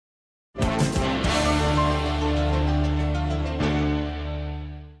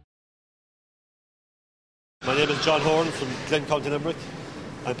My name is John Horn from Glen County, Limerick.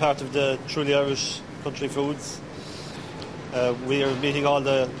 I'm part of the Truly Irish Country Foods. We are meeting all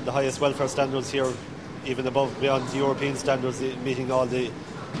the highest welfare standards here, even above beyond the European standards, meeting all the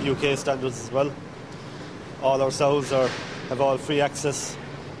UK standards as well. All our sows have all free access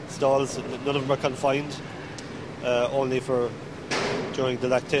stalls. None of them are confined, only for during the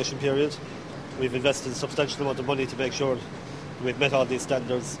lactation period. We've invested a substantial amount of money to make sure we've met all these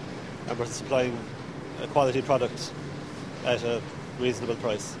standards and we're supplying a quality product at a reasonable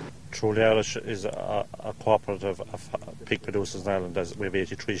price. Truly Irish is a cooperative of pig producers in Ireland. We have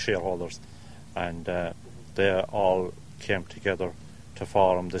 83 shareholders, and they all came together to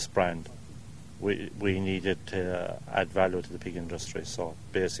form this brand. We needed to add value to the pig industry, so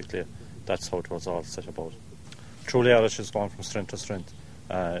basically that's how it was all set about. Truly Irish is going from strength to strength.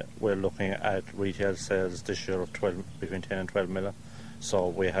 We're looking at retail sales this year of between 10 and 12 million, so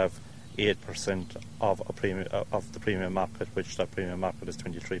we have 8% of the premium market, which that premium market is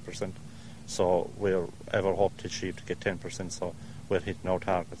 23%. So we're ever hope to achieve to get 10%. So we're hitting our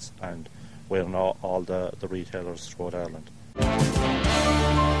targets, and we're now all the retailers throughout Ireland.